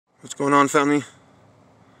What's going on, family?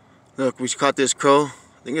 Look, we caught this crow.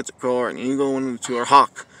 I think it's a crow or an eagle, one of the two, or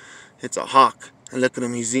hawk. It's a hawk. And look at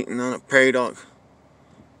him, he's eating on a prairie dog.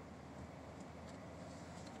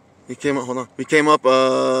 He came up, hold on. We came up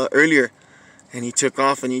earlier, and he took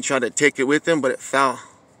off and he tried to take it with him, but it fell.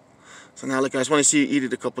 So now look, I just want to see you eat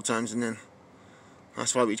it a couple times, and then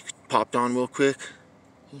that's why we popped on real quick.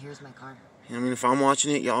 He hears my car. I mean, if I'm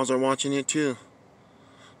watching it, y'all are watching it too.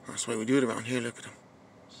 That's why we do it around here. Look at him.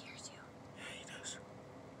 He hears you. Yeah, he does.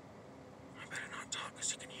 I better not talk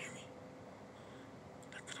because he can hear me.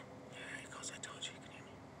 Look at him. Yeah, he goes, I told you he can hear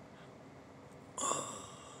me. Oh.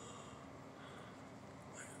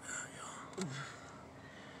 Look at that, y'all.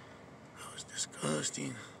 That was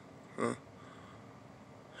disgusting. Huh?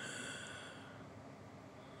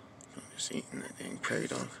 I'm just eating that dang prairie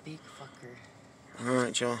dog. Big fucker.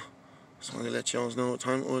 Alright, y'all. Just wanted to let y'all know what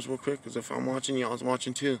time it was real quick, because if I'm watching, y'all's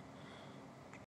watching too.